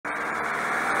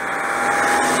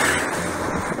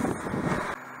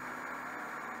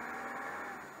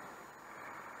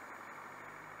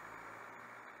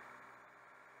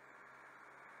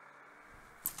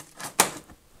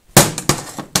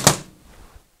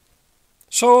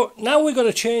So now we're going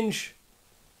to change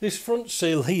this front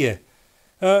seal here.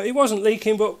 It wasn't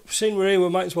leaking, but seeing we're here, we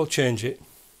might as well change it.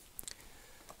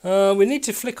 We need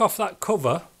to flick off that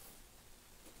cover.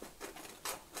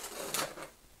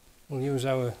 We'll use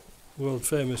our world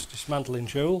famous dismantling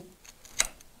tool,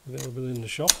 available in the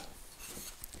shop.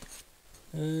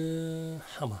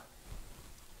 Hammer.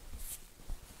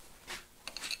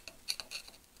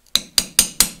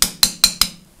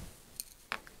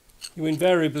 You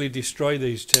invariably destroy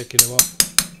these taking them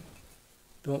off.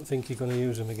 Don't think you're going to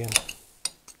use them again.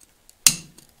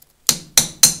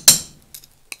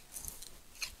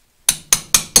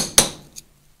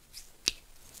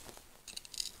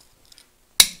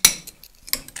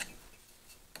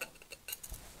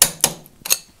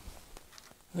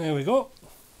 There we go.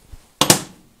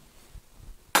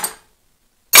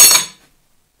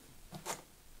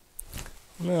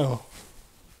 Now,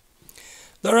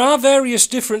 there are various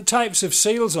different types of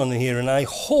seals on here, and I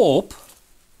hope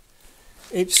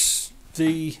it's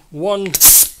the one.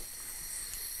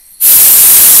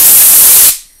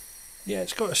 Yeah,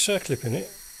 it's got a circlip in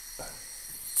it.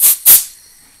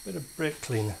 Bit of brake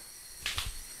cleaner.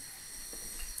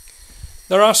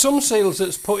 There are some seals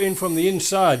that's put in from the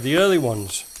inside, the early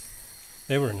ones.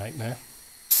 They were a nightmare.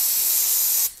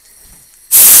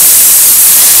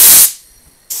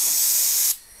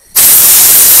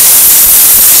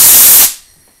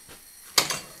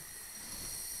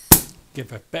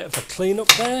 Give a bit of a clean up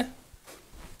there.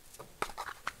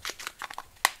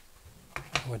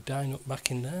 We're down up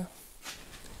back in there.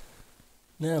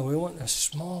 Now we want a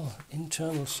small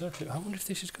internal circlip. I wonder if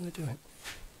this is going to do it.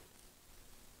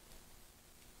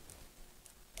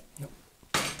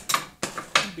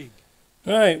 Big.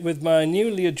 Right, with my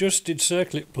newly adjusted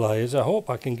circlip pliers, I hope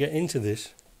I can get into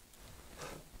this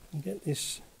and get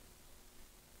this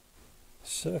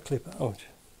circlip out.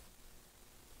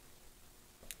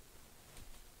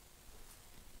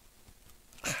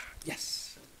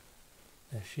 Yes,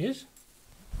 there she is.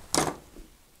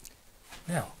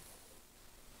 Now,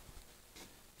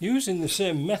 using the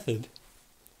same method,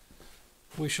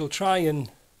 we shall try and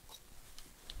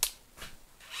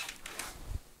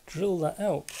drill that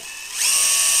out.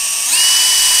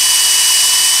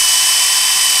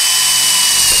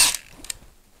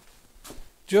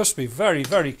 Just be very,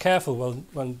 very careful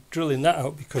when drilling that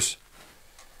out, because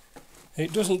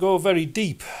it doesn't go very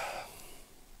deep.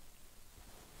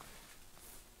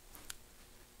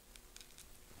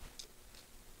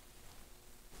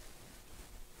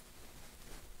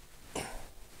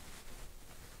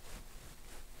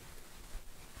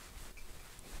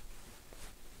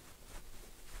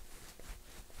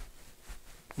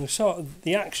 And sort of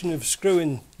the action of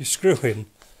screwing your screw in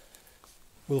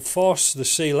will force the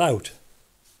seal out.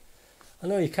 I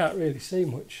know you can't really see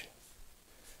much,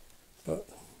 but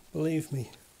believe me,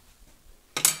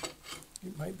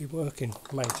 it might be working.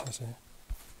 Might, I say.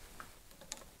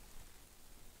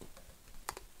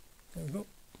 There we go.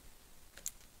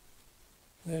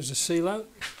 There's the seal out.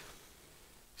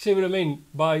 See what I mean?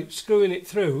 By screwing it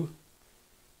through,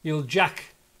 you'll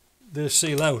jack the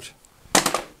seal out.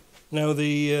 Now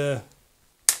the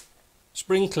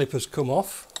spring clip has come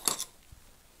off,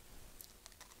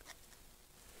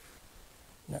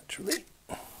 naturally.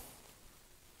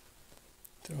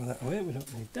 Throw that away, we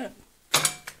don't need that.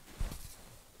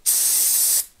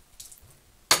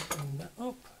 Bring that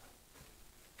up.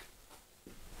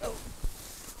 Oh.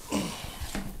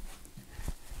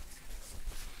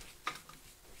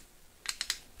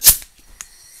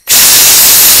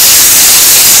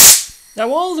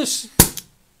 Now all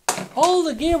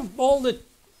the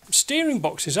steering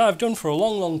boxes I've done for a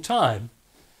long time,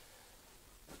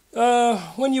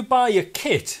 when you buy a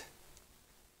kit,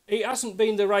 it hasn't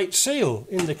been the right seal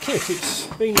in the kit. It's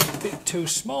been a bit too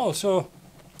small, so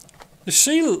the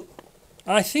seal,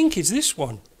 I think, is this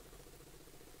one.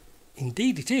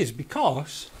 Indeed it is,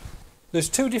 because there's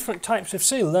two different types of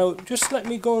seal. Now just let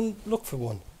me go and look for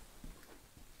one.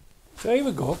 So here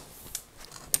we go.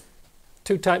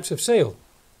 Two types of seal.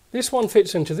 This one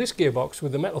fits into this gearbox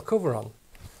with the metal cover on,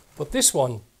 but this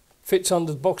one fits on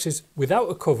the boxes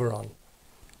without a cover on.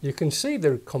 You can see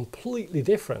they're completely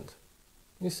different.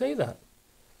 You see that?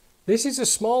 This is a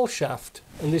small shaft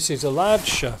and this is a large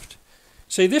shaft.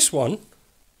 See, this one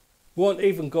won't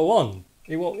even go on.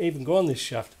 It won't even go on this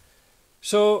shaft.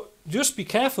 So just be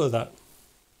careful of that.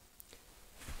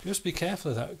 Just be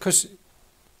careful of that, because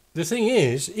the thing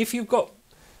is, if you've got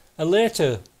a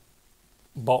later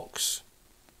box,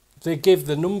 they give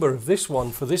the number of this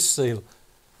one for this seal.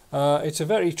 It's a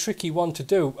very tricky one to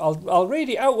do. I'll read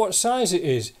it out what size it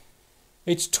is.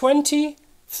 It's 20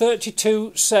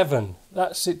 32 7.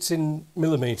 It's in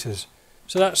millimeters.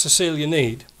 So that's the seal you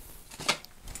need.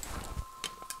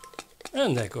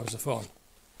 And there goes the phone.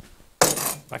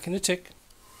 Back in the tick.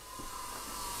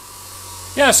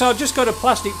 Yeah, so I've just got a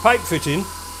plastic pipe fitting,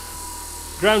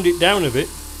 ground it down a bit,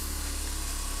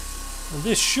 and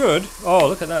this should, oh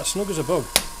look at that, snug as a bug.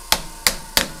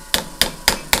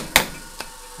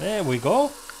 There we go.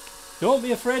 Don't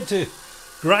be afraid to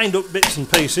grind up bits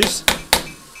and pieces.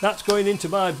 That's going into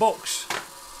my box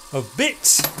of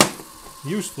bits,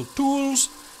 useful tools.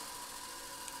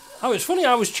 Oh, it's funny,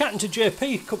 I was chatting to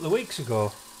JP a couple of weeks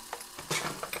ago,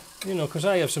 you know, because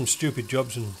I have some stupid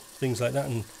jobs and things like that,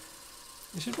 and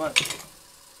he said,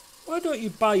 why don't you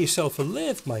buy yourself a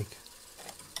lathe, Mike?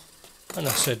 And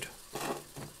I said,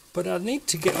 but I need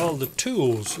to get all the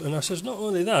tools. And I says, not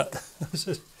only that, I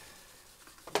said,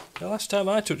 the last time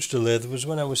I touched a lathe was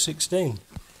when I was 16.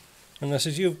 And I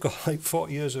said, you've got like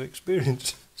 40 years of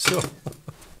experience. So,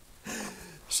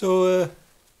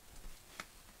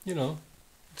 you know,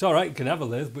 it's alright, you can have a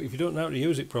lathe, but if you don't know how to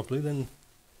use it properly, then,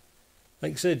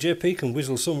 like I said, JP can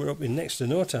whizzle somewhere up in next to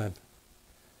no time.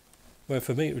 Where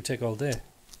for me it would take all day.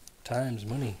 Time's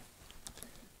money.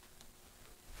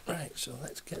 Right, so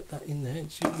let's get that in there.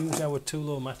 Let's use our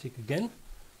tool-o-matic again.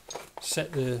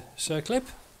 Set the circlip.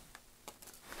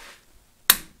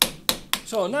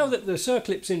 So now that the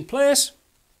circlip's in place,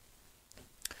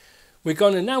 we're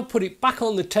going to now put it back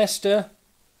on the tester,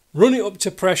 run it up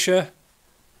to pressure,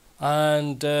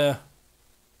 and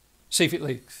see if it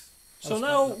leaks. So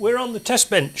now we're on the test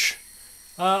bench.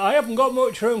 I haven't got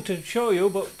much room to show you,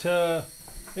 but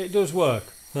it does work.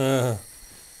 Anyway,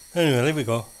 there we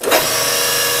go.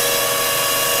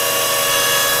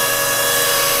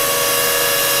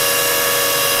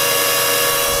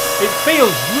 It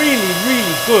feels really,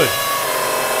 really good.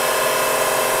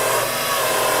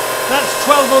 That's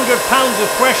 1,200 pounds of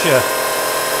pressure.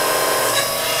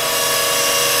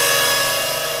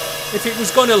 If it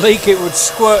was going to leak, it would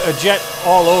squirt a jet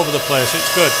all over the place.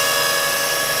 It's good.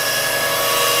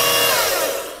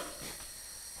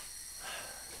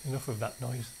 Enough of that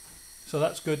noise. So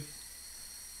that's good.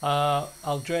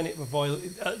 I'll drain it with oil.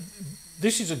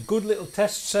 This is a good little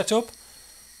test setup,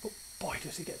 but boy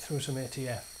does it get through some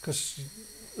ATF, because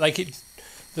like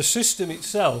the system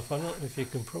itself, I don't know if you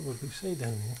can probably see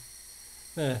down here.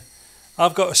 There.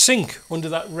 I've got a sink under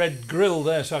that red grill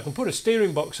there, so I can put a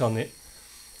steering box on it,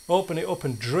 open it up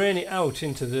and drain it out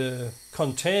into the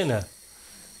container.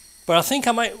 But I think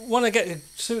I might want to get a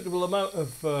suitable amount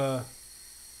of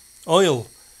oil.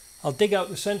 I'll dig out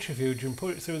the centrifuge and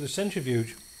put it through the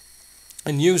centrifuge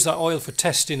and use that oil for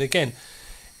testing again.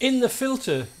 In the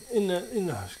filter, in the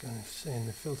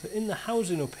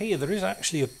housing up here, there is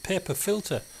actually a paper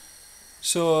filter.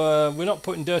 So we're not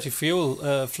putting dirty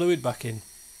fuel fluid back in.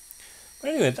 But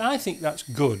anyway, I think that's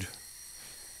good.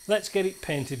 Let's get it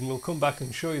painted and we'll come back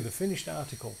and show you the finished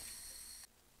article.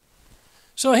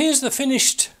 So here's the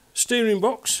finished steering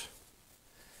box.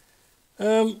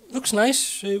 Looks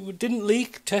nice. It didn't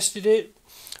leak. Tested it.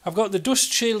 I've got the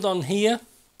dust shield on here.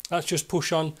 That's just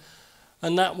push on.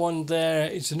 And that one there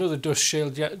is another dust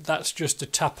shield. Yeah, that's just a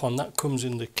tap on. That comes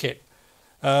in the kit.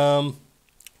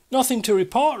 Nothing to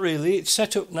report really. It's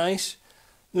set up nice.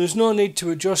 There's no need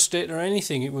to adjust it or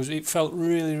anything. It felt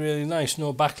really, really nice.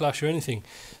 No backlash or anything.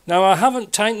 Now I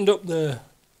haven't tightened up the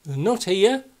nut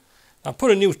here. I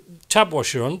put a new tab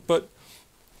washer on, but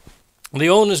the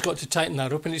owner's got to tighten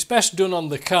that up, and it's best done on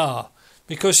the car,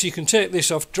 because you can take this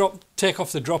off, take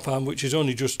off the drop arm, which is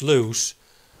only just loose,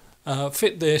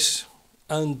 fit this,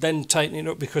 and then tighten it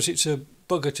up, because it's a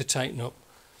bugger to tighten up,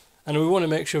 and we want to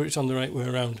make sure it's on the right way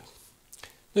around.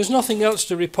 There's nothing else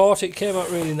to report. It came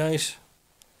out really nice.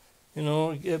 You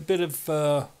know, a bit of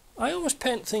I always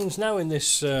paint things now in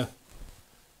this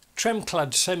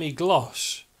Tremclad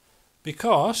semi-gloss,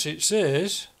 because it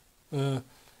says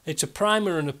it's a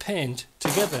primer and a paint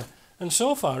together, and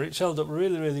so far it's held up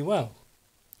really, really well.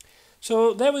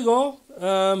 So there we go.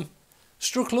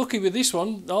 Struck lucky with this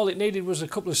one. All it needed was a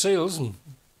couple of seals, and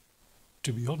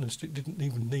to be honest, it didn't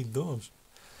even need those.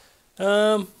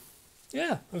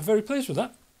 Yeah, I'm very pleased with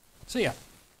that. See ya.